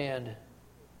understand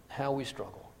how we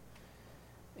struggle.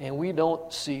 And we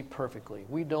don't see perfectly.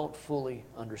 We don't fully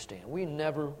understand. We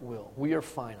never will. We are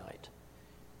finite.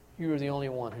 You are the only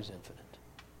one who's infinite,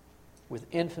 with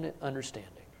infinite understanding.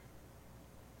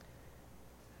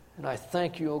 And I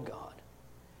thank you, O God,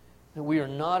 that we are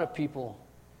not a people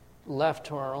left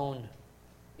to our own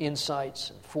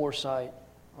insights and foresight,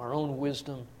 our own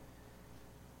wisdom.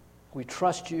 We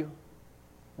trust you.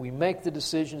 We make the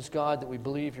decisions, God, that we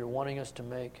believe you're wanting us to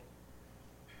make.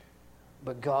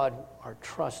 But God, our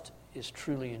trust is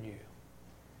truly in you.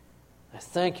 I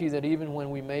thank you that even when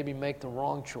we maybe make the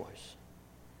wrong choice,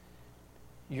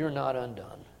 you're not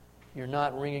undone. You're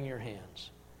not wringing your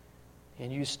hands.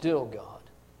 And you still, God,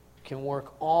 can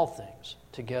work all things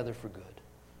together for good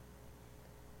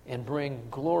and bring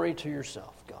glory to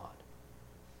yourself, God,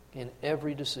 in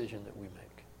every decision that we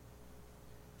make.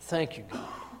 Thank you, God,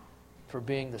 for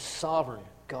being the sovereign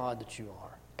God that you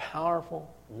are,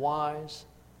 powerful, wise,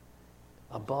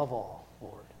 above all,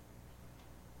 Lord,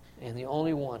 and the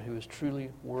only one who is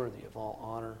truly worthy of all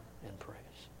honor and praise.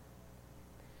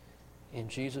 In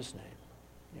Jesus'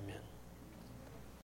 name, amen.